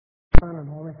Son, and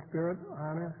Holy Spirit,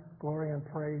 honor, glory, and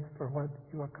praise for what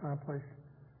you accomplish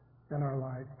in our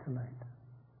lives tonight.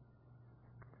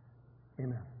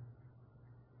 Amen.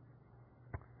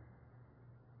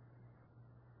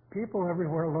 People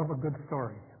everywhere love a good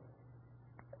story,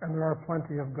 and there are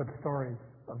plenty of good stories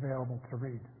available to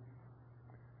read.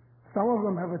 Some of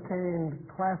them have attained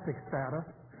classic status.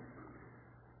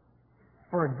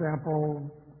 For example,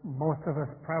 most of us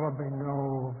probably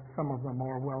know some of the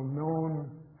more well-known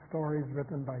stories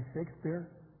written by Shakespeare.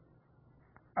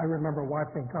 I remember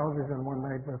watching television one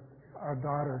night with our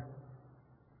daughter,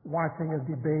 watching a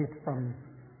debate from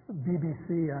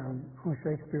BBC on who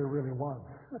Shakespeare really was.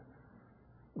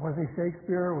 Was he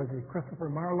Shakespeare? Was he Christopher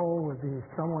Marlowe? Was he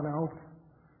someone else?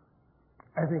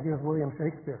 I think he was William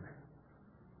Shakespeare,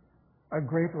 a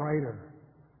great writer.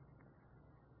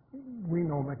 We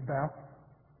know Macbeth.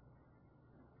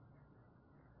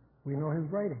 We know his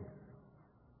writings.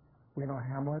 We know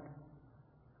Hamlet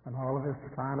and all of his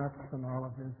sonnets and all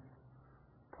of his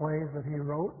plays that he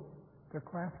wrote. They're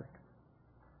classics,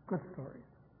 good stories.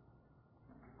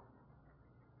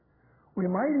 We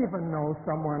might even know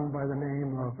someone by the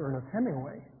name of Ernest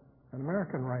Hemingway, an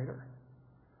American writer,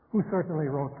 who certainly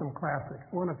wrote some classics.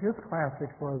 One of his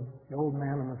classics was The Old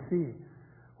Man and the Sea.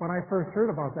 When I first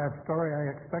heard about that story,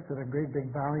 I expected a great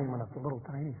big volume, and it's a little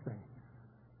tiny thing.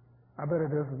 I bet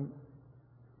it isn't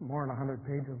more than 100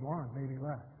 pages long, maybe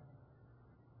less.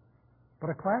 But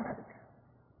a classic.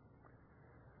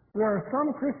 There are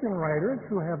some Christian writers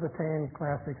who have attained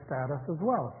classic status as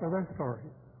well for their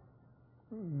stories.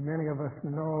 Many of us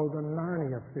know the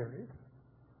Narnia series.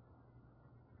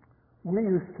 We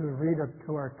used to read it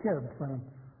to our kids when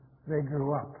they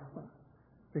grew up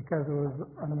because it was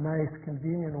a nice,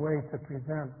 convenient way to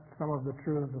present some of the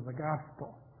truths of the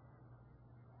gospel.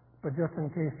 But just in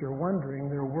case you're wondering,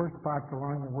 there were spots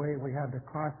along the way we had to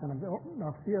caution them. Oh,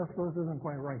 now C.S. Lewis isn't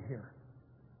quite right here,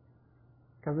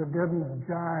 because it didn't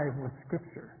jive with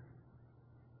Scripture.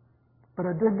 But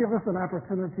it did give us an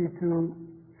opportunity to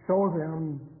show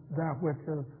them that which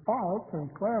is false and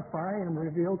clarify and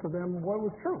reveal to them what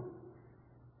was true.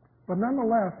 But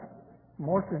nonetheless,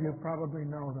 most of you probably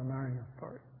know the Narnia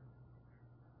story.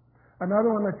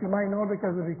 Another one that you might know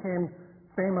because it became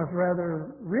famous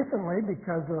rather recently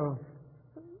because of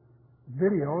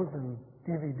videos and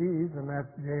DVDs, and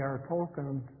that's J.R.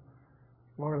 Tolkien's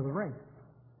Lord of the Rings.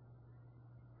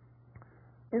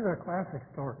 These are classic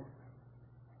stories.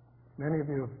 Many of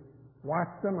you have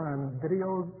watched them on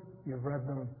videos, you've read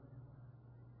them,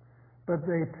 but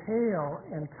they pale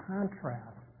in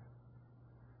contrast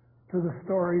to the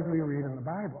stories we read in the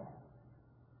Bible.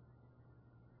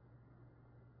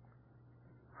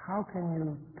 How can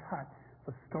you touch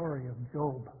the story of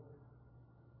Job?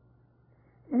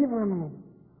 Even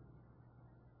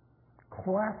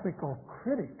classical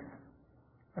critics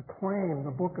acclaim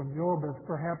the book of Job as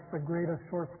perhaps the greatest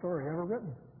short story ever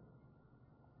written.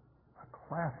 A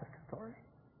classic story.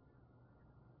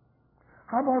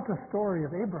 How about the story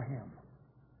of Abraham?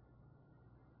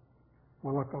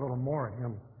 We'll look a little more at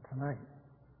him tonight.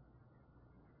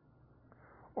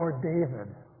 Or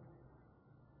David.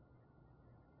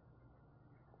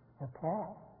 Or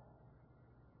Paul.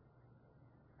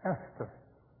 Esther.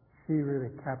 She really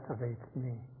captivates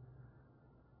me.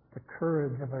 The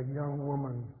courage of a young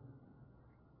woman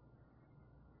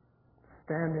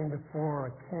standing before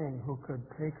a king who could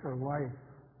take her life,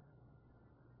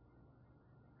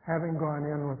 having gone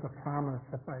in with the promise,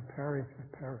 if I perish,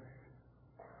 I perish.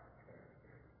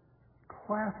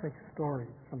 Classic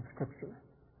stories from Scripture.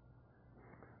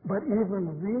 But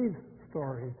even these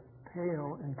stories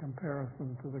pale in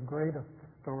comparison to the greatest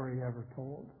story ever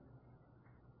told.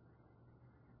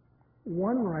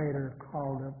 One writer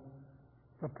called it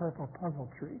the Purple Puzzle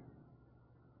Tree.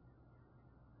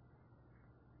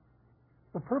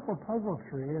 The Purple Puzzle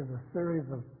Tree is a series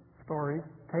of stories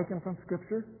taken from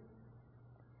Scripture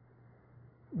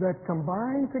that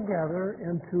combine together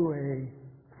into a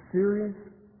series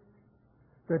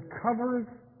that covers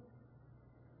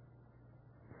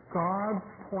God's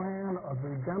plan of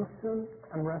redemption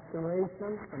and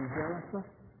restoration from Genesis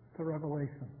to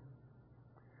Revelation.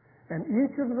 And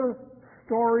each of the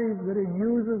stories that it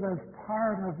uses as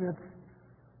part of its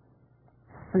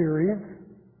series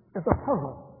is a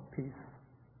puzzle piece.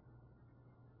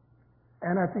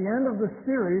 And at the end of the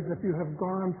series, if you have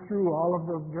gone through all of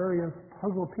the various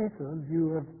puzzle pieces,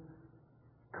 you have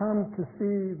come to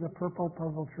see the purple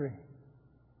puzzle tree.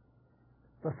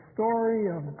 The story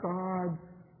of God's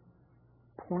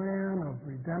plan of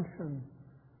redemption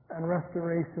and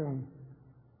restoration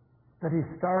that He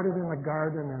started in the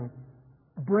garden and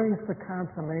brings to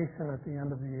consummation at the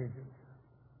end of the ages.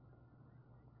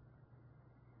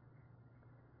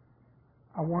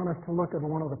 I want us to look at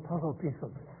one of the puzzle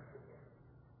pieces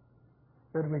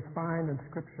that we find in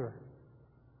Scripture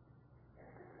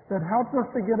that helps us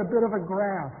to get a bit of a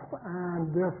grasp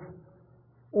on this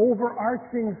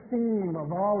overarching theme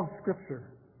of all of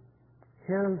Scripture,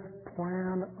 His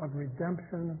plan of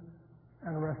redemption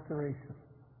and restoration.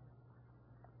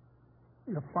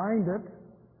 You'll find it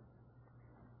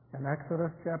in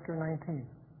Exodus chapter 19.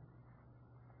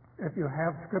 If you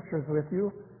have Scriptures with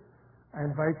you, I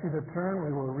invite you to turn.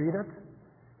 We will read it.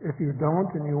 If you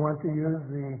don't and you want to use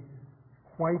the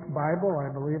white Bible, I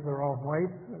believe they're all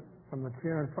white, from the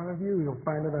chair in front of you, you'll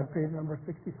find it on page number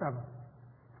 67.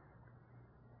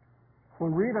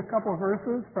 We'll read a couple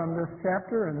verses from this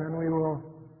chapter, and then we will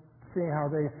see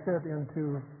how they fit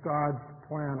into God's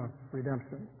plan of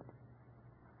redemption.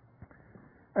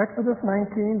 Exodus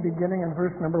 19, beginning in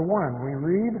verse number 1, we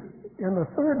read, "In the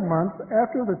 3rd month,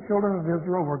 after the children of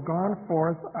Israel were gone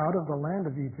forth out of the land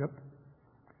of Egypt,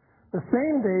 the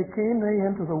same day came they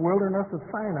into the wilderness of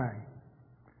Sinai.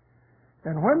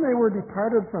 And when they were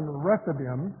departed from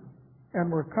Rephidim,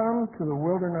 and were come to the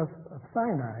wilderness of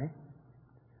Sinai,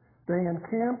 they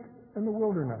encamped in the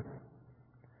wilderness.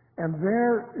 And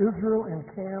there Israel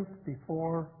encamped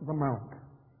before the mount.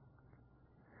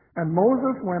 And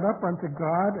Moses went up unto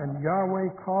God, and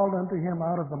Yahweh called unto him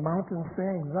out of the mountain,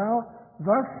 saying,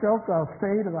 Thus shalt thou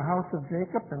say to the house of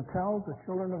Jacob, and tell the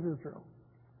children of Israel,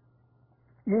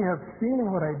 Ye have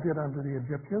seen what I did unto the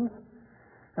Egyptians,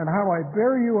 and how I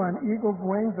bare you on eagle's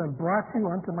wings, and brought you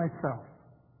unto myself.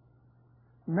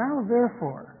 Now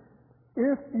therefore,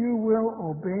 if you will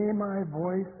obey my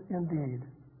voice indeed,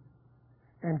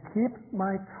 and keep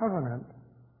my covenant,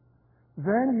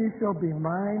 then ye shall be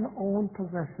mine own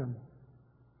possession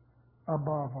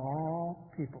above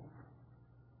all peoples.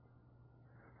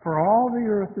 For all the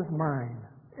earth is mine,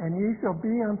 and ye shall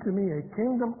be unto me a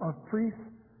kingdom of priests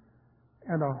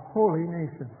and a holy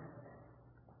nation.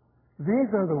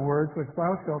 These are the words which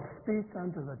thou shalt speak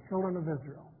unto the children of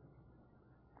Israel.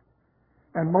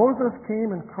 And Moses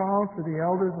came and called for the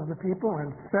elders of the people,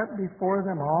 and set before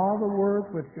them all the words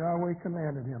which Yahweh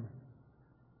commanded him.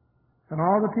 And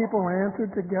all the people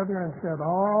answered together and said,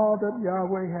 All that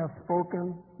Yahweh hath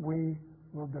spoken, we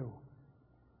will do.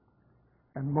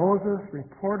 And Moses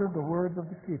reported the words of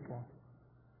the people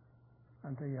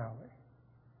unto Yahweh.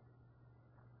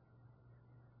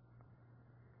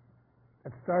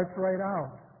 It starts right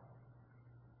out.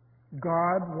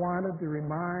 God wanted to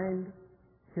remind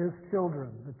His children,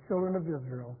 the children of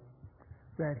Israel,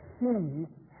 that He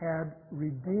had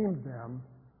redeemed them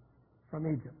from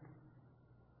Egypt.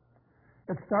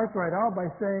 It starts right out by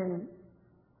saying,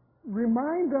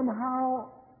 remind them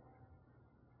how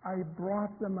I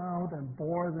brought them out and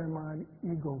bore them on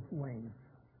eagle's wings.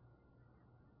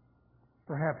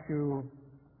 Perhaps you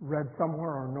read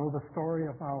somewhere or know the story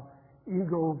of how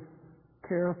eagles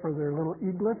care for their little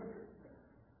eaglets.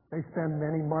 They spend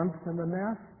many months in the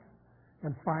nest,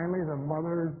 and finally the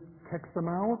mother kicks them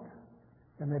out,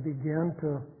 and they begin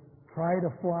to try to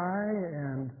fly,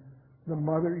 and the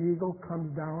mother eagle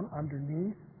comes down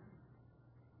underneath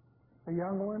the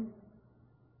young one,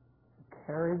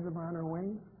 carries them on her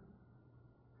wings.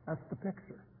 That's the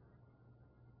picture.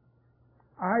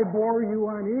 I bore you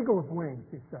on eagle's wings,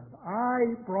 He said.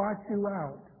 I brought you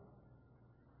out.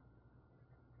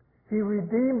 He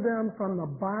redeemed them from the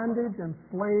bondage and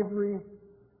slavery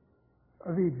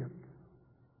of Egypt.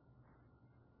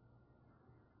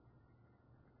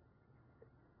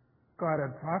 God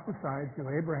had prophesied to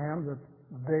Abraham that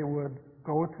they would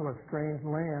go to a strange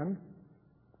land,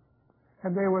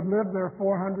 and they would live there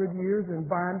 400 years in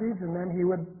bondage, and then He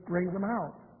would bring them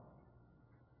out.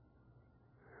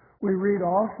 We read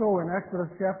also in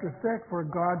Exodus chapter 6 where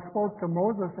God spoke to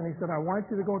Moses, and He said, I want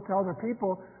you to go tell the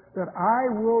people that I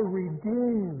will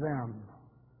redeem them.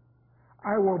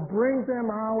 I will bring them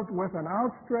out with an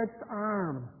outstretched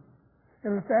arm.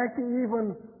 And in fact, He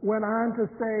even went on to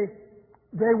say,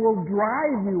 they will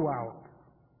drive you out.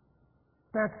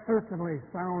 That certainly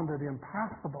sounded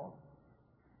impossible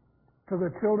to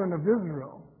the children of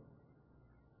Israel,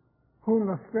 whom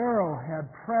the Pharaoh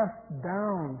had pressed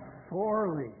down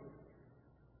sorely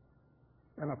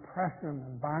in oppression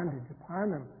and bondage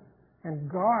upon them.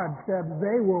 And God said,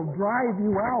 they will drive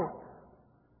you out.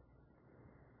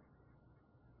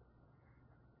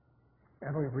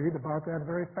 And we read about that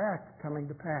very fact coming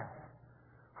to pass.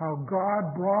 How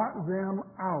God brought them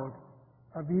out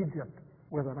of Egypt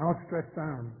with an outstretched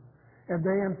arm. And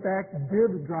they, in fact,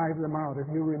 did drive them out, if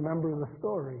you remember the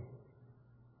story.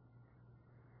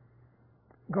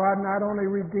 God not only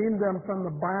redeemed them from the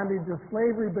bondage of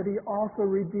slavery, but He also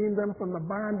redeemed them from the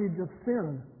bondage of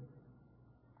sin.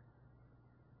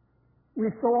 We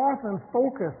so often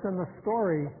focus in the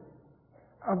story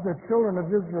of the children of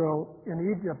Israel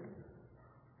in Egypt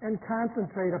and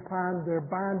concentrate upon their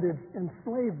bondage in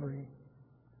slavery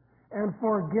and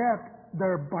forget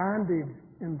their bondage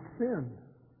in sin.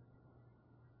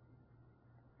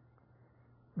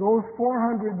 Those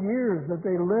 400 years that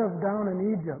they lived down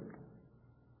in Egypt,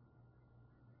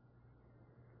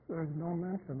 there's no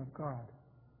mention of God.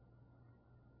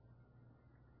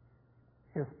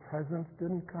 His presence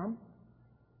didn't come.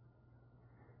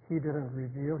 He didn't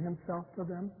reveal himself to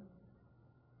them.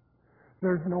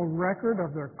 There's no record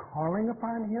of their calling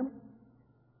upon him.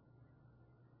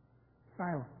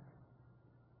 Silence.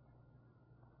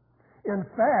 In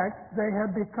fact, they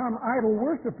had become idol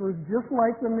worshippers just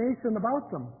like the nation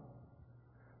about them.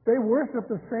 They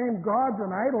worshiped the same gods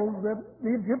and idols that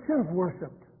the Egyptians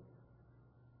worshipped.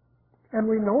 And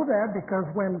we know that because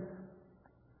when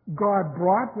God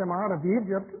brought them out of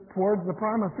Egypt towards the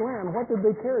promised land, what did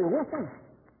they carry with them?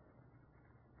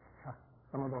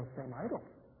 Some of those same idols.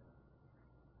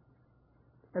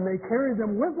 And they carried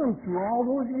them with them through all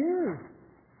those years.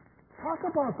 Talk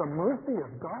about the mercy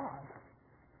of God.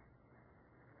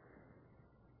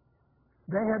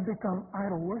 They had become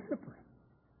idol worshippers.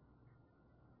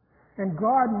 And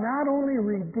God not only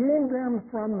redeemed them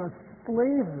from the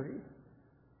slavery,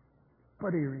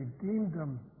 but He redeemed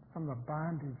them from the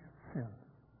bondage of sin.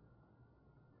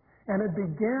 And it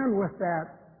began with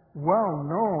that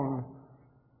well-known,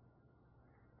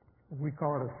 we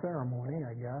call it a ceremony,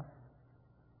 I guess,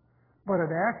 but it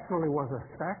actually was a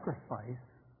sacrifice.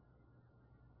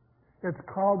 It's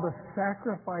called the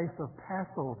sacrifice of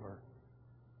Passover.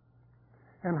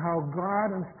 And how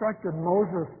God instructed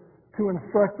Moses to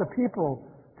instruct the people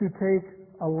to take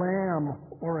a lamb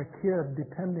or a kid,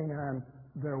 depending on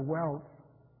their wealth.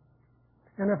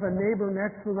 And if a neighbor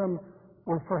next to them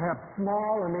was perhaps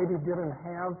small or maybe didn't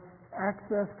have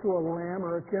access to a lamb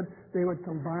or a kid, they would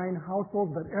combine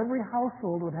households, but every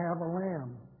household would have a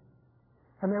lamb.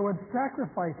 And they would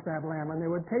sacrifice that lamb, and they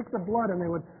would take the blood and they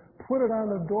would put it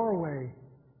on the doorway.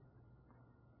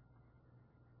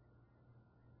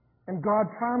 And God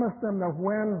promised them that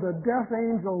when the death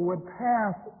angel would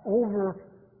pass over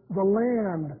the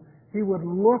land, he would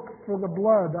look for the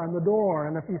blood on the door.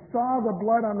 And if he saw the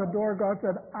blood on the door, God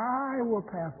said, I will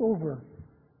pass over.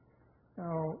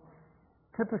 Now,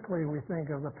 typically we think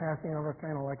of the passing over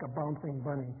kind of like a bouncing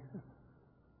bunny.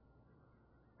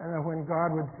 And that when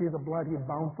God would see the blood, he'd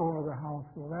bounce over the house.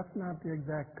 Well, that's not the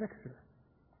exact picture.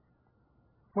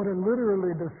 What it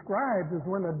literally describes is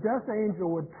when the death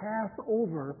angel would pass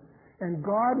over and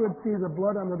God would see the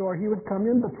blood on the door, he would come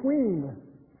in between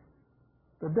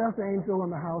the death angel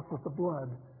and the house with the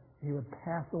blood. He would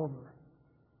pass over,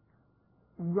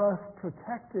 thus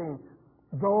protecting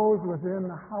those within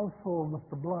the household with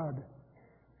the blood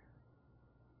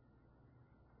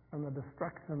from the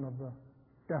destruction of the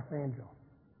death angel.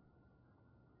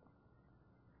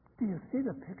 Do you see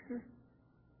the picture?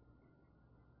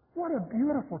 What a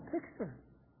beautiful picture.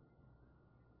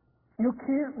 You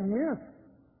can't miss.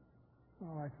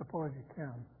 Well, I suppose you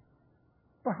can.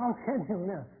 But how can you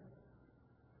miss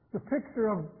the picture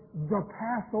of the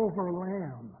Passover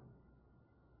lamb?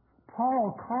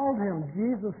 Paul called him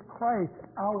Jesus Christ,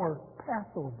 our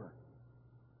Passover.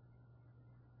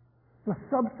 The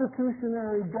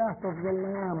substitutionary death of the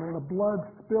lamb and the blood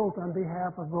spilt on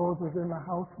behalf of those within the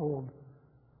household.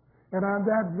 And on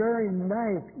that very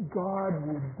night, God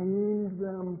redeemed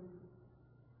them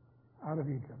out of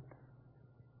Egypt.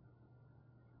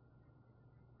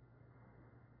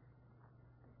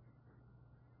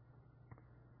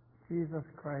 Jesus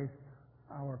Christ,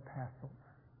 our Passover.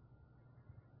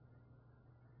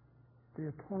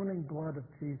 The atoning blood of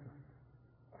Jesus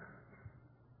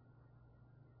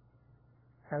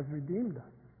has redeemed us.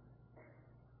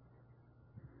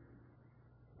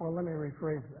 Well, let me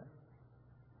rephrase that.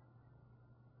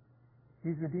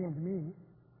 He's redeemed me.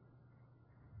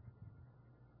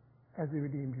 Has he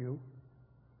redeemed you?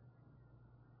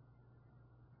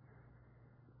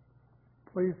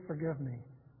 Please forgive me.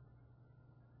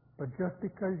 But just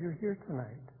because you're here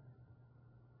tonight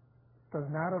does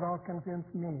not at all convince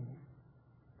me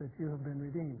that you have been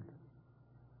redeemed.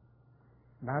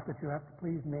 Not that you have to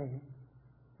please me.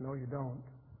 No, you don't.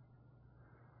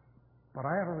 But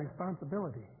I have a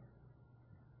responsibility.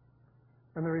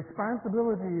 And the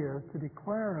responsibility is to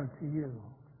declare unto you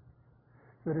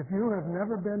that if you have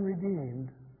never been redeemed,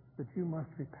 that you must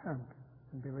repent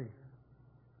and believe.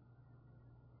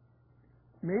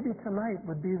 Maybe tonight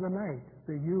would be the night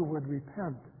that you would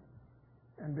repent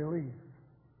and believe.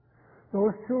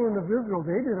 Those children of Israel,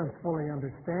 they didn't fully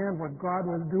understand what God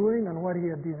was doing and what He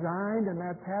had designed in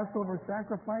that Passover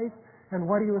sacrifice and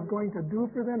what He was going to do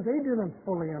for them. They didn't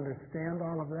fully understand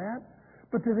all of that.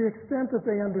 But to the extent that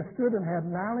they understood and had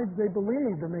knowledge, they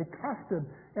believed and they trusted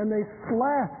and they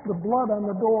splashed the blood on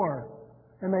the door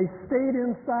and they stayed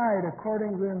inside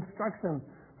according to the instructions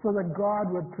so that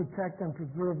God would protect and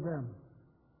preserve them.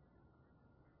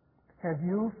 Have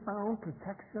you found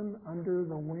protection under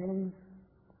the wings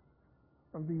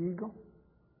of the eagle?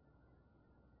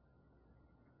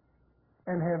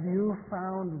 And have you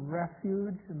found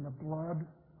refuge in the blood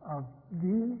of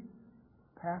the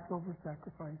Passover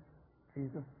sacrifice,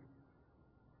 Jesus?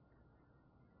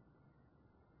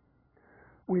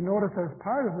 We notice as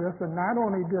part of this that not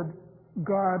only did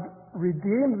God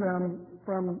redeem them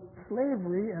from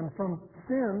slavery and from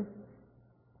sin,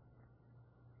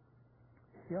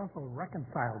 He also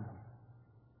reconciled them.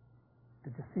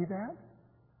 Did you see that?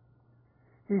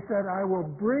 He said, I will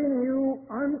bring you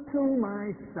unto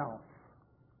myself.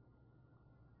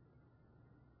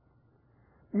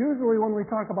 Usually when we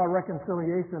talk about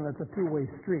reconciliation, it's a two-way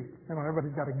street. You know,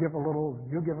 everybody's got to give a little,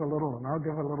 and you give a little, and I'll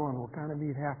give a little, and we'll kind of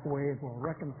meet halfway, and we'll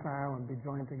reconcile and be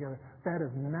joined together. That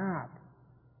is not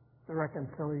the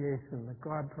reconciliation that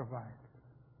God provides.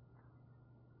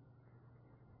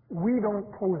 We don't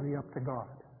cozy up to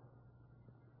God.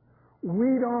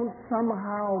 We don't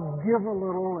somehow give a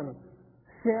little and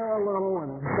share a little,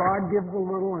 and God gives a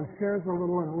little and shares a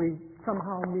little, and we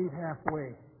somehow meet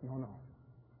halfway. No.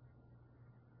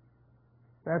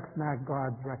 That's not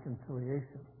God's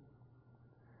reconciliation.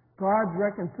 God's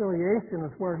reconciliation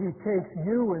is where He takes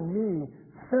you and me,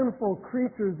 sinful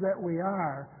creatures that we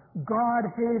are,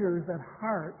 God-haters at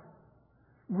heart,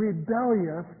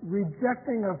 rebellious,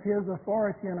 rejecting of His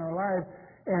authority in our lives,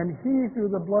 and He, through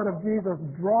the blood of Jesus,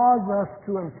 draws us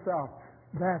to Himself.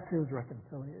 That's His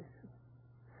reconciliation.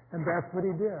 And that's what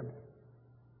He did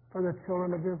for the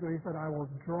children of Israel. He said, I will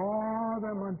draw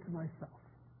them unto myself.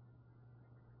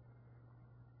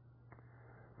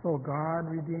 So God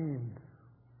redeemed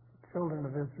the children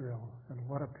of Israel. And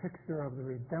what a picture of the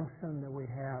redemption that we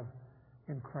have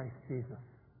in Christ Jesus.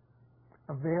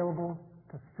 Available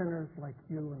to sinners like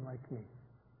you and like me.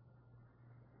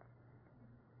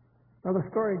 Now the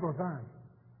story goes on.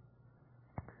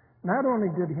 Not only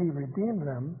did He redeem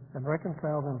them and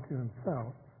reconcile them to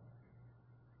Himself,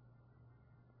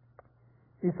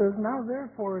 He says, now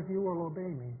therefore, if you will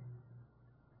obey me.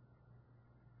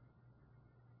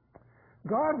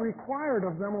 God required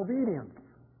of them obedience.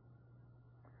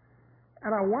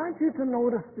 And I want you to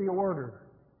notice the order.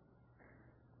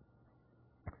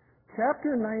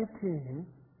 Chapter 19,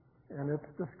 and its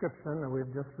description that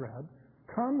we've just read,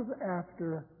 comes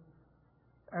after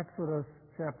Exodus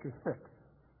chapter 6.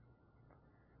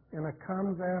 And it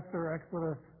comes after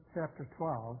Exodus chapter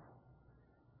 12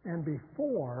 and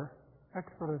before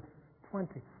Exodus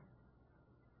 20.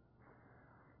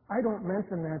 I don't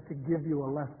mention that to give you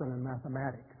a lesson in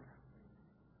mathematics.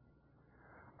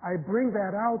 I bring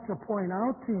that out to point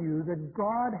out to you that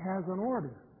God has an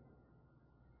order.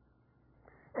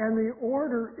 And the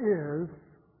order is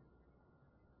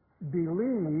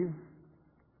believe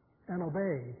and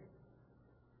obey,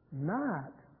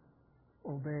 not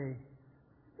obey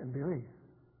and believe.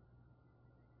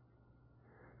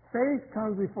 Faith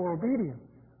comes before obedience.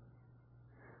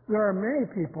 There are many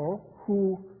people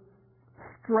who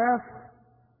stress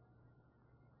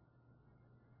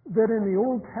that in the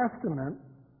Old Testament,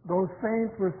 those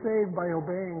saints were saved by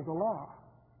obeying the law.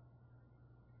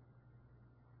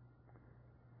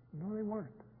 No, they weren't.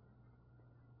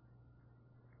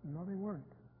 No, they weren't.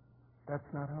 That's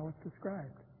not how it's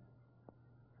described.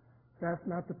 That's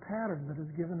not the pattern that is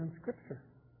given in Scripture.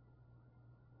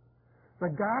 The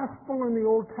gospel in the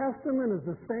Old Testament is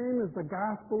the same as the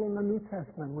gospel in the New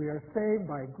Testament. We are saved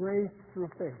by grace through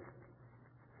faith.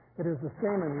 It is the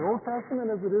same in the Old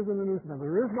Testament as it is in the New Testament.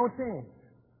 There is no change.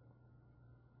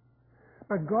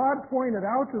 But God pointed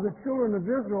out to the children of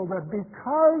Israel that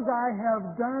because I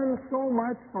have done so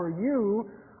much for you,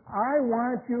 I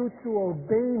want you to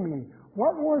obey me.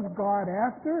 What was God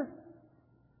after?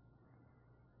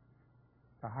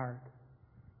 The heart.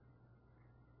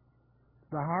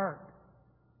 The heart.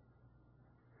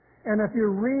 And if you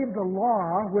read the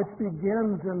law, which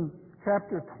begins in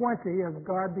chapter 20, as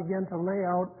God began to lay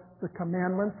out the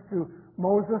commandments to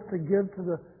Moses to give to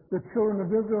the children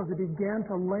of Israel, as He began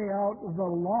to lay out the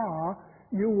law,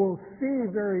 you will see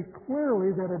very clearly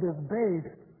that it is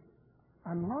based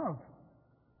on love.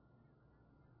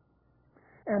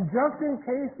 And just in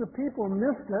case the people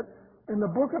missed it, in the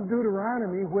book of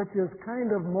Deuteronomy, which is kind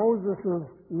of Moses'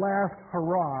 last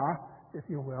hurrah, if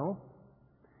you will,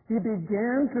 He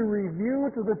began to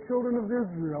review to the children of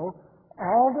Israel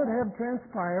all that had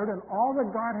transpired and all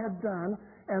that God had done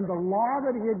and the law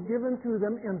that he had given to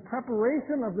them in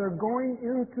preparation of their going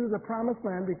into the promised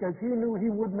land, because he knew he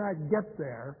would not get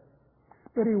there.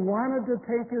 But he wanted to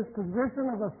take his position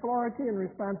of authority and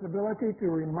responsibility to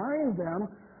remind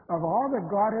them of all that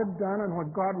God had done and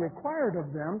what God required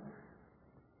of them.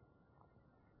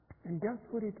 And guess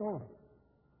what he told them?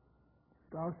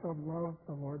 Thou shalt love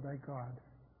the Lord thy God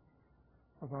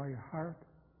with all your heart,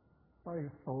 all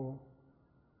your soul,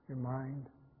 your mind,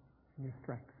 and your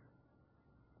strength.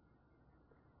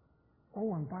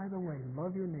 Oh, and by the way,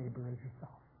 love your neighbor as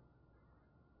yourself.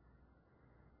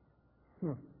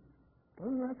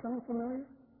 Doesn't that sound familiar?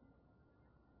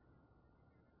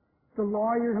 The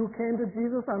lawyer who came to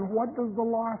Jesus, on what does the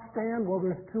law stand? Well,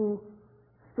 there's two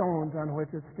stones on which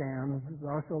it stands.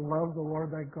 Thou shalt love the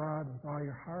Lord thy God with all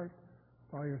your heart,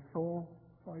 with all your soul,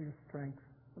 with all your strength,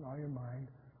 with all your mind,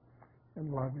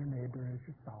 and love your neighbor as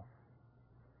yourself.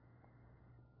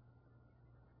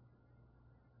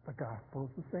 The gospel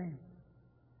is the same.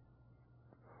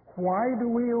 Why do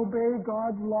we obey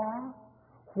God's law?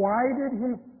 Why did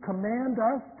he command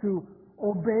us to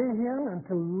obey him and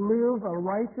to live a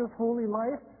righteous, holy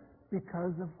life?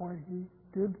 Because of what he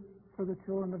did for the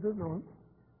children of Israel.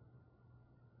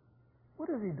 What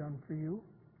has he done for you?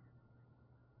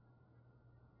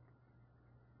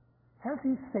 Has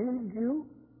he saved you?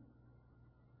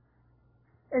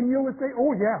 And you would say,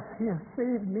 oh yes, he has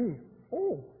saved me.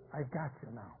 Oh, I've got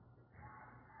you now.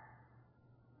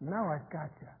 Now I've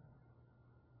got you.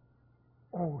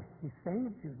 Oh, he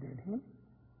saved you, did he?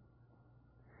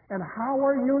 And how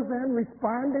are you then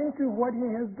responding to what he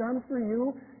has done for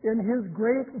you in his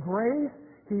great grace?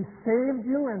 He saved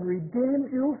you and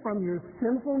redeemed you from your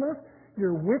sinfulness,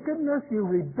 your wickedness, your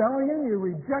rebellion, your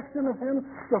rejection of him,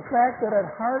 the fact that at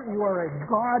heart you are a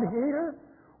God-hater.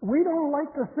 We don't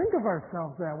like to think of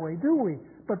ourselves that way, do we?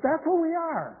 But that's who we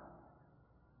are.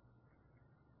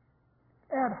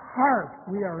 At heart,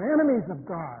 we are enemies of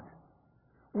God.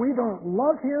 We don't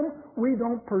love him. We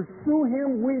don't pursue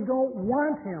him. We don't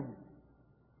want him.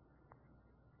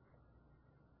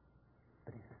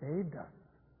 But he saved us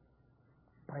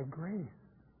by grace.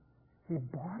 He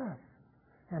bought us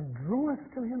and drew us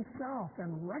to himself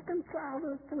and reconciled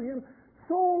us to him.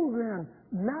 So then,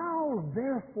 now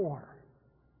therefore,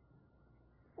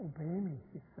 obey me,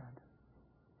 he said.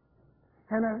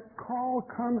 And a call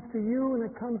comes to you and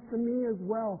it comes to me as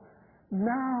well.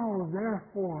 Now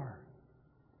therefore,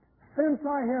 since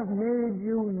I have made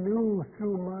you new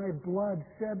through my blood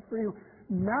shed for you,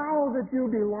 now that you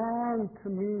belong to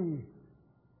me,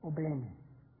 obey me.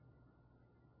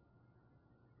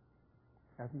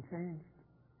 Hasn't changed.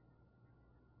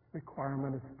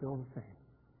 Requirement is still the same.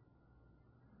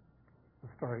 The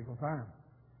story goes on.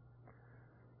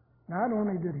 Not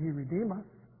only did he redeem us,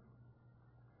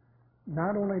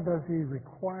 not only does he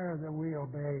require that we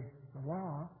obey the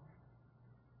law,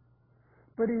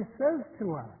 but he says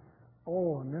to us,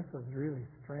 oh, and this is really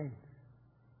strange.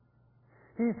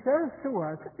 He says to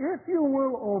us, if you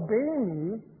will obey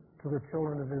me, to the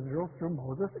children of Israel through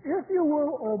Moses, if you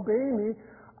will obey me,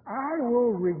 I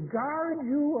will regard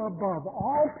you above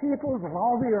all peoples of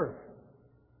all the earth.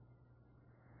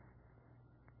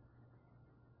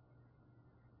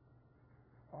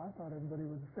 Well, I thought everybody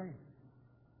was the same.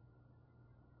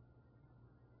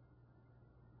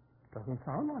 Doesn't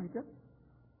sound like it.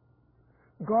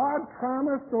 God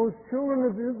promised those children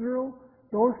of Israel,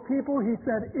 those people, he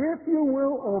said, if you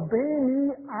will obey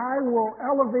me, I will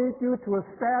elevate you to a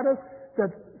status that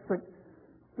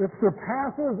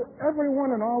surpasses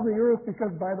everyone in all the earth, because,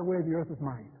 by the way, the earth is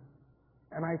mine.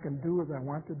 And I can do as I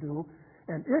want to do.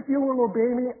 And if you will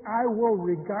obey me, I will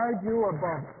regard you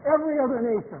above every other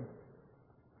nation.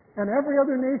 And every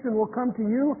other nation will come to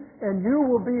you, and you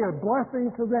will be a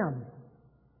blessing to them.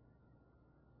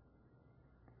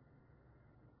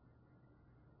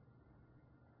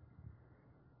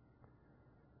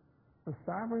 The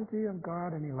sovereignty of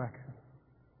God in election.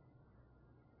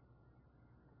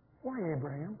 Why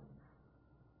Abraham?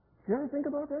 Do you ever think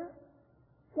about that?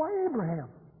 Why Abraham?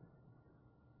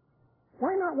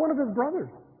 Why not one of his brothers?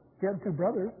 He had two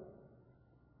brothers.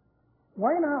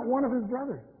 Why not one of his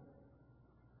brothers?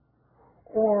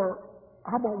 Or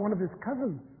how about one of his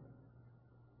cousins?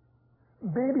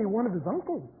 Maybe one of his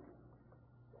uncles.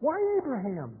 Why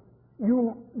Abraham?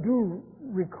 You do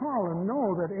recall and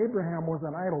know that Abraham was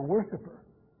an idol worshiper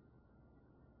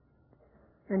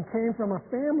and came from a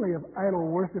family of idol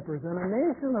worshippers and a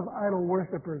nation of idol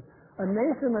worshippers, a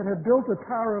nation that had built the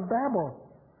Tower of Babel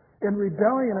in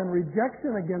rebellion and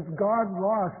rejection against God's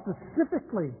law,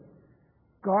 specifically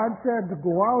God said to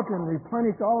go out and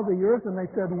replenish all the earth, and they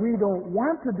said, we don't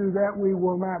want to do that, we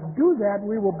will not do that,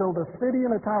 we will build a city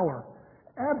and a tower.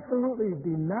 Absolutely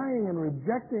denying and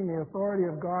rejecting the authority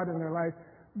of God in their life.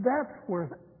 That's where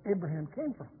Abraham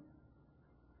came from.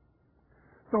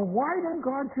 So why did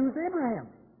God choose Abraham?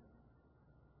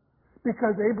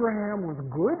 Because Abraham was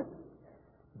good?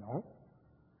 No.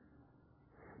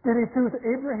 Did he choose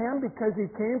Abraham because he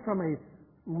came from a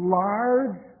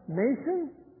large nation?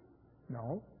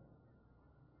 No.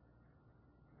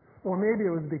 Or maybe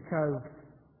it was because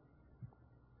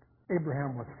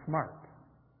Abraham was smart,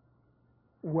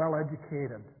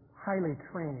 well-educated, highly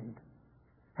trained,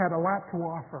 had a lot to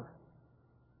offer.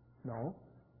 No.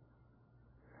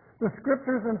 The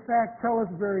Scriptures, in fact, tell us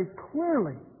very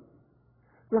clearly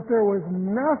that there was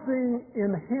nothing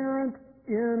inherent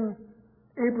in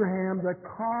Abraham that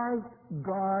caused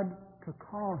God to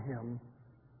call him.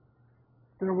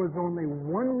 There was only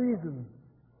one reason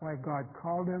why God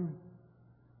called him.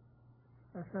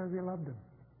 That says he loved him.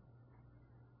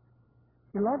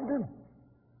 He loved him.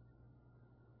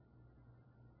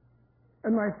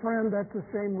 And my friend, that's the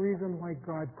same reason why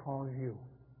God calls you.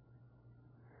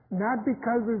 Not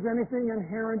because there's anything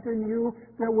inherent in you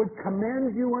that would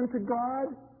commend you unto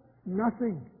God.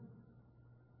 Nothing.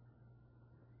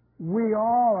 We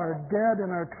all are dead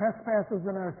in our trespasses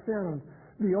and our sins.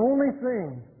 The only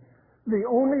thing, the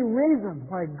only reason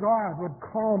why God would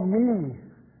call me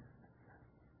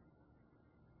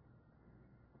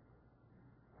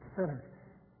sinner,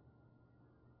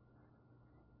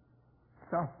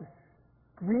 selfish,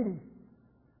 greedy,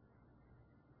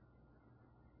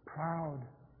 proud,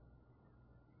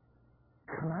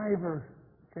 conniver.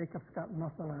 Jacob's got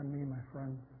nothing on me, my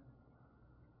friends.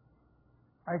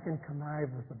 I can connive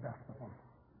with the best of them.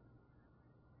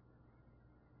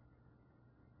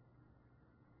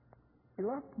 He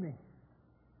loved me.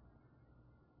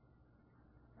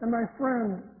 And my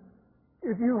friend,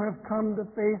 if you have come to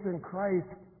faith in Christ,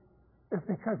 it's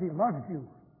because He loves you.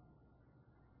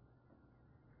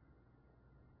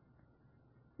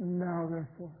 Now,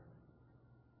 therefore,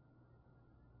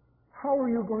 how are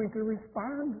you going to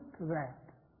respond to that?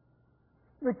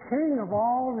 The King of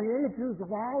all the ages,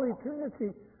 of all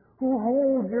eternity, who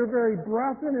holds your very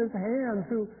breath in His hands,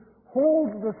 who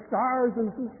holds the stars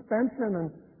in suspension,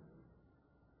 and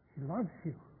He loves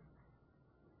you.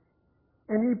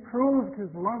 And He proved His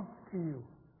love to you.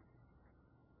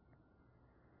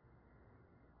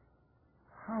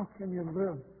 How can you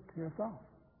live to yourself?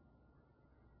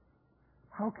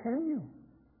 How can you?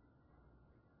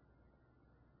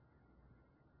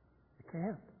 You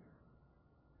can't.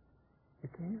 You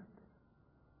can't.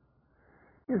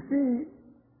 You see,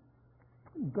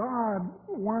 God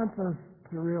wants us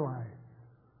to realize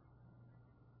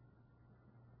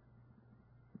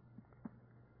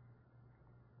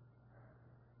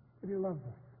that He loves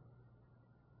us.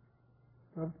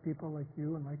 Loves people like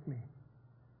you and like me.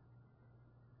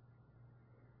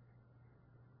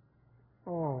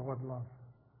 Oh, what love.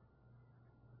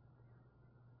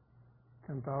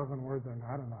 10,000 words are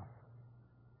not enough.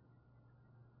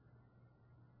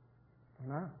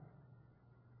 They're not.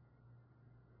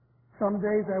 Some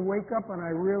days I wake up and I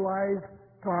realize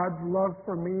God's love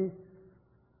for me,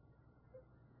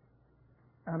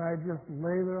 and I just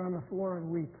lay there on the floor and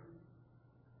weep.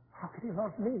 How can He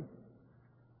love me?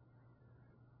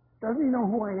 Doesn't He know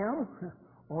who I am?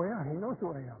 Oh yeah, He knows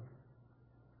who I am.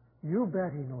 You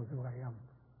bet He knows who I am.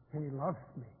 And He loves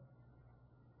me.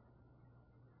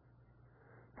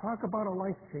 Talk about a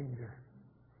life changer.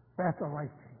 That's a life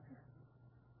changer.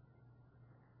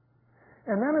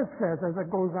 And then it says, as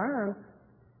it goes on,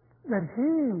 that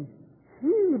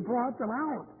He brought them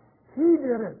out. He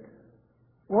did it.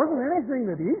 It wasn't anything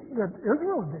that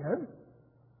Israel did.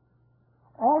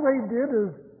 All they did is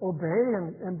obey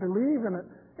and believe in it.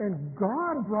 And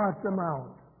God brought them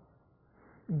out.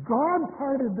 God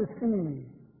parted the sea.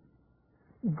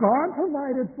 God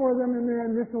provided for them in their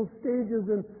initial stages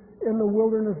in the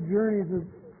wilderness journeys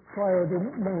prior to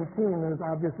 19. There's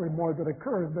obviously more that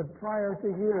occurs, but prior to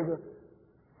here,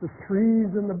 the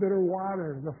trees and the bitter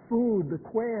water, the food, the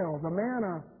quail, the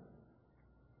manna,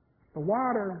 the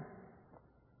water.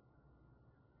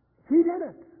 He did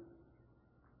it.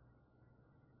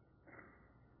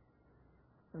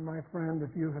 And my friend, if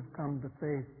you have come to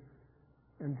faith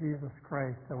in Jesus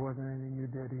Christ, there wasn't anything you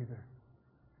did either.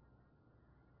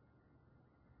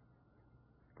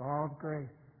 It's all grace.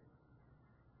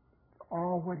 It's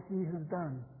all what He has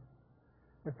done.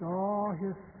 It's all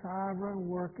His sovereign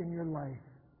work in your life.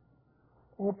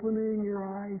 Opening your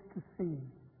eyes to see.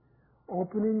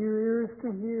 Opening your ears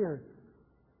to hear.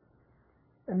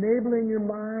 enabling your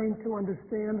mind to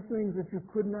understand things that you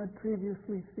could not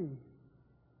previously see,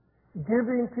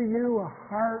 giving to you a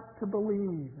heart to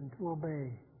believe and to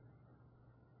obey.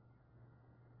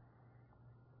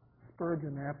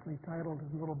 Spurgeon aptly titled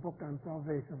his little book on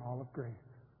salvation, All of Grace,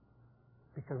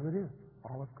 because it is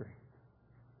all of grace.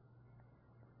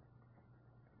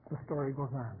 The story goes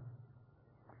on.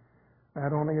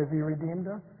 Not only has He redeemed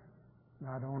us,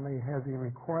 not only has He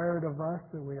required of us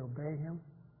that we obey Him,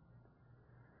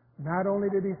 not only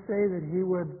did He say that He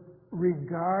would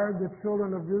regard the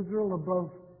children of Israel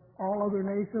above all other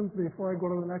nations. Before I go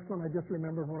to the next one, I just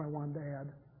remembered what I wanted to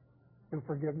add. You'll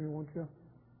forgive me, won't you?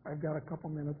 I've got a couple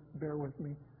minutes. Bear with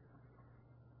me.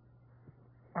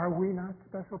 Are we not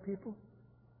special people?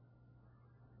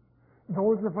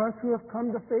 Those of us who have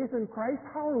come to faith in Christ,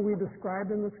 how are we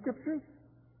described in the Scriptures?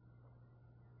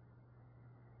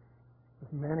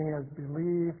 As many as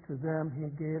believe, to them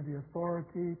He gave the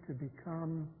authority to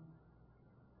become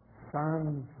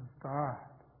sons of God.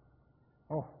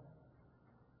 Oh.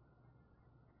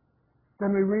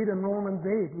 Then we read in Romans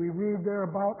 8, we read there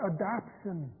about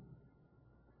adoption,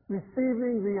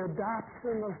 receiving the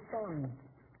adoption of sons.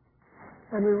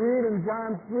 And we read in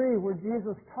John 3 where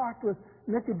Jesus talked with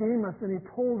Nicodemus and He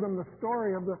told him the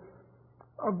story of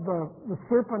the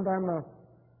serpent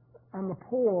on the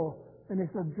pole. And He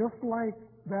said, just like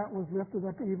that was lifted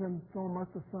up, even so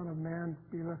must the Son of Man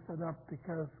be lifted up,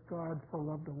 because God so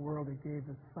loved the world He gave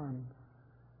His Son,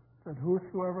 that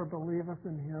whosoever believeth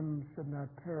in Him should not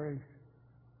perish,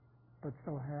 but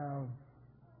shall have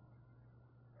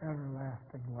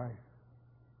everlasting life.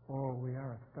 Oh, we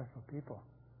are a special people.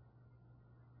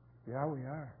 Yeah, we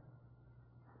are.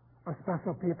 A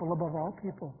special people above all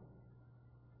people.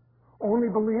 Only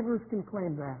believers can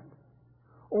claim that.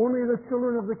 Only the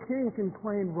children of the King can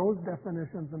claim those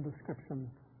definitions and descriptions.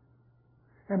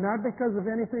 And not because of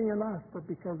anything in us, but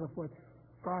because of what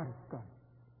God has done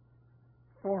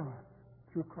for us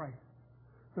through Christ.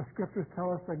 The Scriptures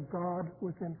tell us that God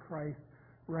was in Christ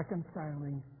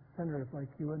reconciling sinners like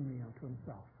you and me unto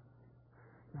Himself.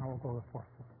 Now we'll go to the fourth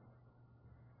one.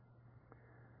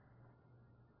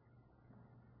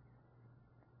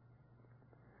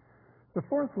 The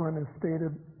fourth one is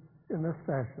stated in this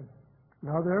fashion.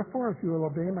 Now therefore, if you will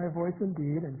obey my voice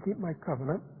indeed and keep my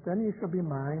covenant, then ye shall be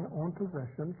mine own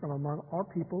possession from among all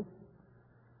peoples,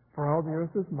 for all the earth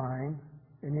is mine,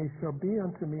 and ye shall be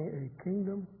unto me a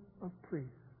kingdom of priests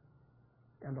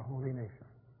and a holy nation.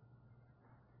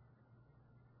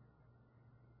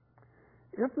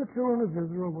 If the children of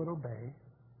Israel would obey,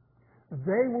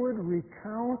 they would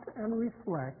recount and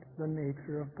reflect the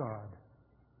nature of God.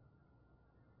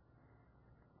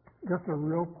 Just a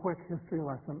real quick history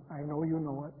lesson. I know you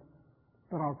know it,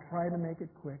 but I'll try to make it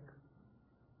quick.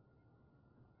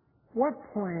 What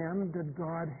plan did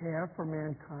God have for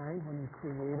mankind when He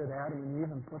created Adam and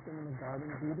Eve and put them in the Garden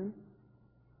of Eden?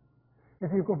 If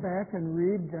you go back and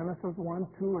read Genesis 1,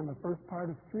 2, and the first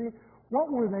part of 3,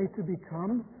 what were they to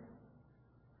become?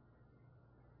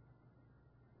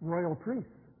 Royal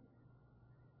priests.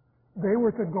 They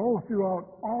were to go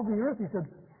throughout all the earth. He said,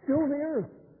 fill the earth.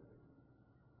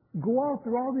 Go out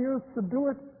through all the earth, subdue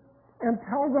it, and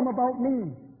tell them about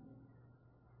me.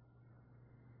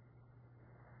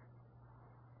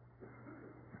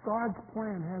 God's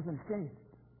plan hasn't changed.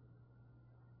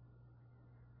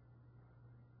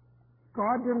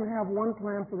 God didn't have one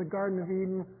plan for the Garden of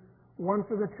Eden, one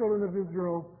for the children of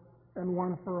Israel, and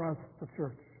one for us, the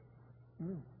church.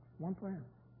 One plan.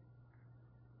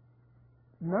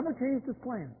 Never changed His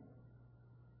plan.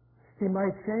 He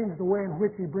might change the way in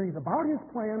which He brings about His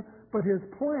plan, but His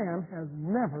plan has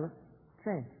never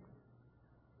changed.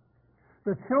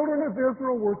 The children of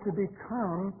Israel were to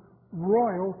become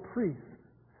royal priests.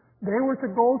 They were to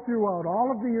go throughout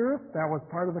all of the earth. That was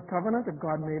part of the covenant that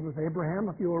God made with Abraham,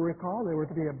 if you will recall. They were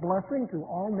to be a blessing to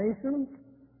all nations,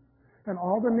 and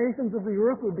all the nations of the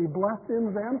earth would be blessed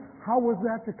in them. How was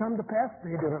that to come to pass?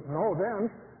 They didn't know then.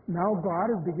 Now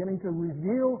God is beginning to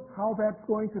reveal how that's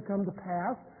going to come to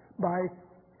pass by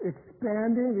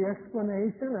expanding the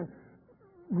explanation and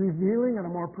revealing in a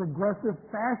more progressive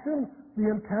fashion the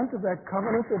intent of that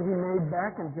covenant that He made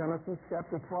back in Genesis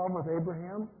chapter 12 with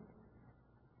Abraham.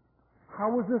 How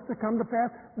was this to come to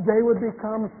pass? They would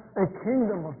become a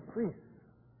kingdom of priests.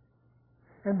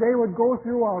 And they would go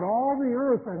throughout all the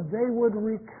earth and they would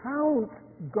recount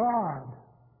God.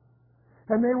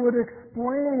 And they would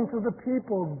explain to the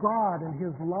people God and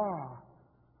His law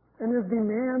and His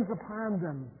demands upon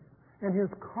them and His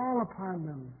call upon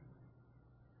them.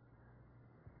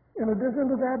 In addition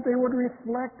to that, they would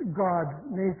reflect God's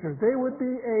nature. They would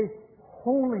be a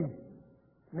holy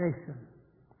nation.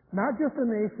 Not just a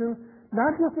nation,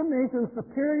 Not just a nation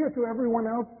superior to everyone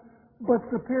else, but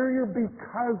superior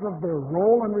because of their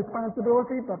role and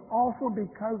responsibility, but also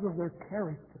because of their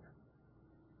character.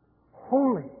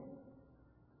 Holy.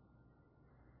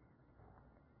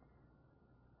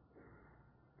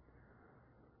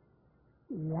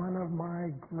 One of my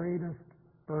greatest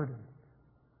burdens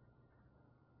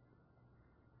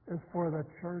is for the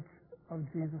Church of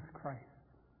Jesus Christ,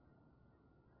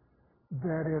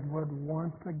 that it would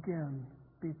once again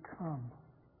become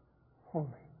holy.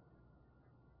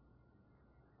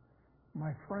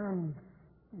 My friends,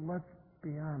 let's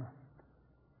be honest.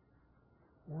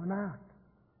 We're not.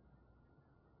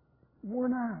 We're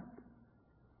not.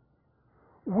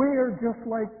 We are just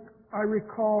like, I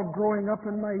recall growing up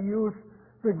in my youth,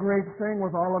 the great thing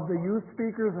with all of the youth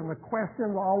speakers and the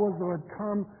questions always would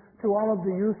come to all of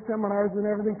the youth seminars and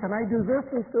everything. Can I do this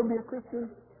and still be a Christian?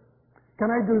 Can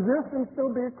I do this and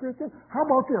still be a Christian? How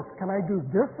about this? Can I do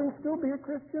this and still be a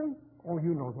Christian? Oh,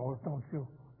 you know those, don't you?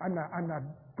 I'm not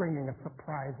bringing a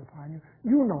surprise upon you.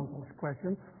 You know those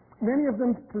questions. Many of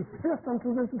them persist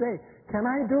unto this day. Can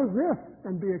I do this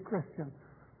and be a Christian?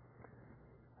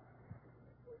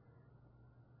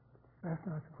 That's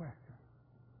not the question.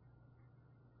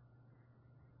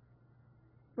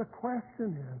 The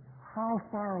question is, how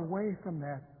far away from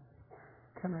that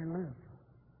can I live?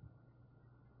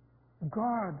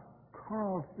 God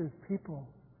called His people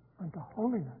unto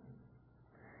holiness.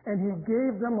 And He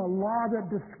gave them a law that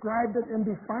described it and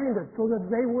defined it so that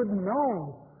they would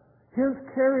know His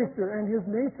character and His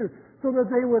nature, so that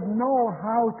they would know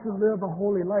how to live a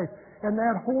holy life. And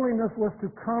that holiness was to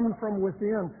come from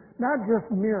within, not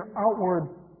just mere outward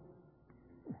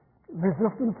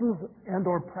resistances and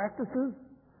or practices,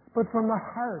 but from the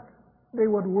heart they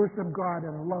would worship God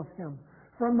and love Him.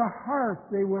 From the heart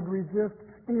they would resist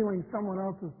stealing someone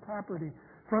else's property.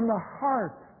 From the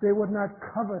heart they would not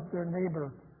covet their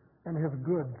neighbor and his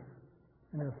goods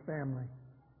and his family.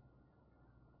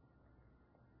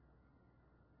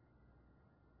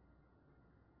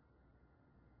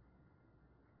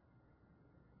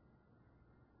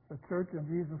 The Church of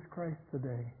Jesus Christ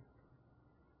today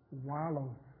wallows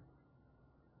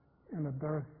in a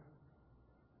dearth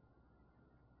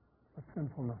of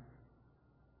sinfulness.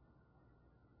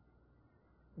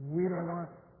 We don't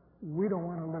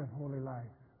want to live holy lives.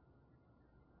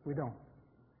 We don't.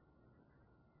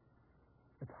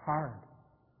 It's hard.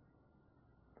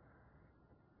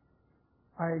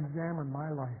 I examine my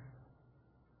life.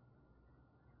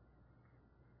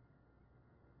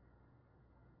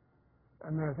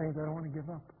 And there are things I don't want to give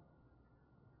up.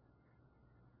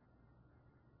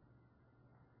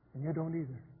 And you don't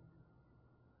either.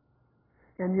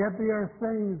 And yet there are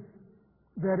things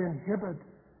that inhibit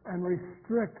and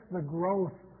restrict the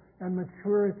growth and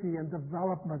maturity and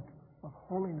development of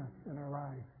holiness in our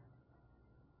lives.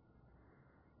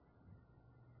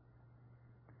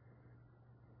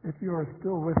 If you are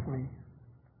still with me,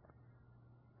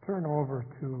 turn over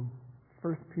to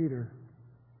 1 Peter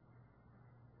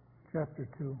chapter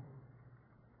 2.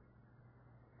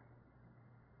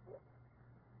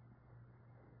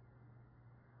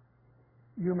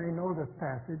 You may know this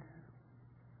passage,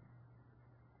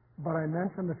 but I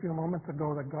mentioned a few moments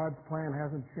ago that God's plan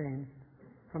hasn't changed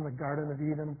from the Garden of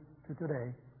Eden to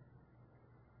today.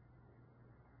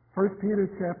 1 Peter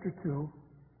chapter 2,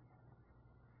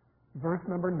 verse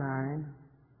number 9.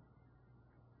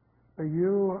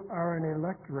 You are an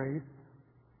elect race,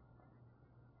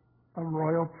 a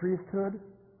royal priesthood,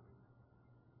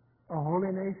 a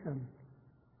holy nation,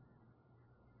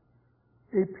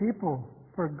 a people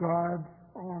for God's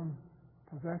own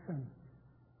possession.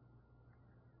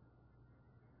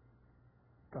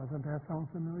 Doesn't that sound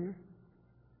familiar?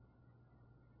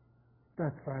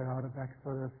 That's right out of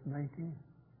Exodus 19.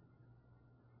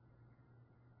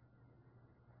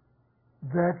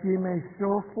 That ye may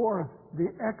show forth the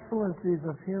excellencies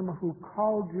of Him who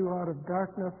called you out of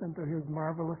darkness into His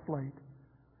marvelous light,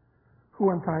 who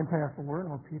in time past were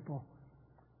no people.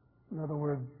 In other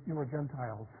words, you were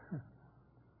Gentiles.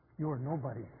 You were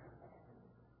nobodies.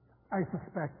 I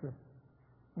suspect that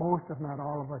most, if not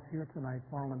all of us here tonight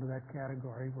fall into that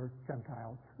category. We're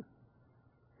Gentiles.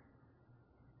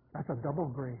 That's a double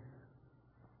grace.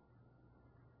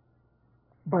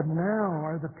 But now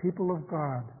are the people of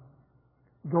God,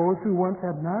 those who once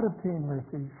had not obtained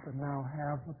mercy, but now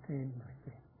have obtained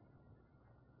mercy.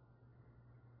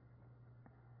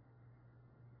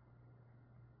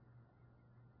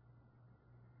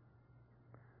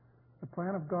 The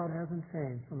plan of God hasn't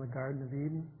changed from the Garden of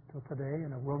Eden till today,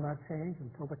 and it will not change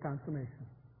until the consummation.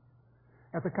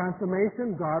 At the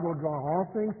consummation, God will draw all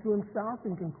things to Himself.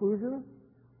 In conclusion,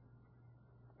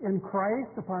 in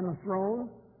Christ upon the throne.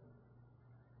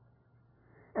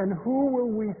 And who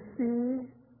will we see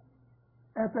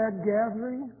at that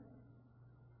gathering?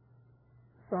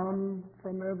 Some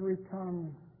from every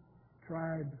tongue,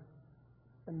 tribe,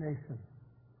 and nation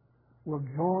will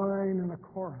join in the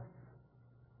chorus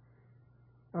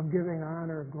of giving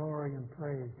honor, glory, and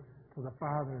praise to the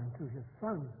Father and to His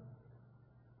Son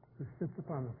who sits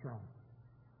upon the throne.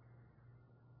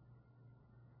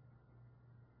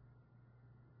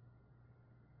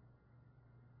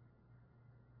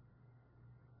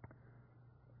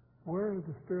 Where is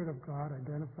the Spirit of God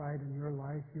identified in your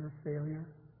life, your failure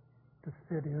to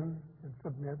fit in and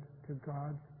submit to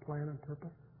God's plan and purpose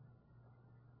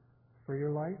for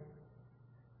your life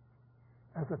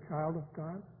as a child of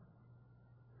God?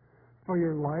 For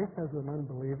your life as an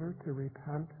unbeliever to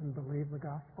repent and believe the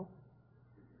gospel?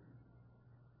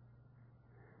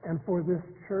 And for this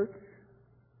church,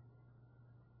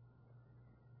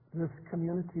 this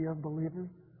community of believers,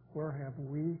 where have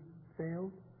we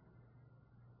failed?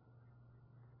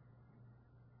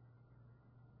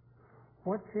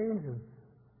 What changes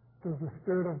does the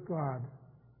Spirit of God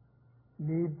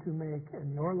need to make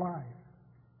in your life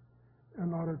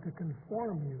in order to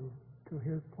conform you to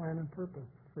His plan and purpose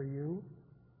for you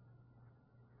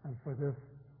and for this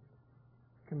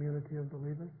community of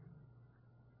believers?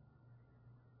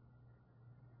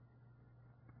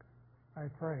 I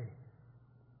pray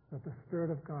that the Spirit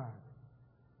of God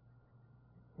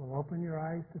will open your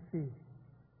eyes to see,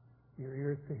 your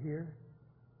ears to hear,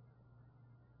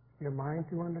 your mind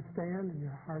to understand, and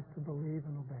your heart to believe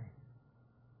and obey,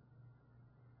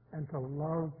 and to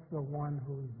love the one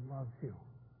who loves you.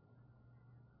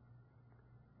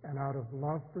 And out of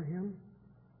love for Him,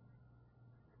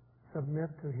 submit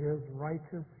to His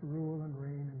righteous rule and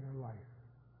reign in your life.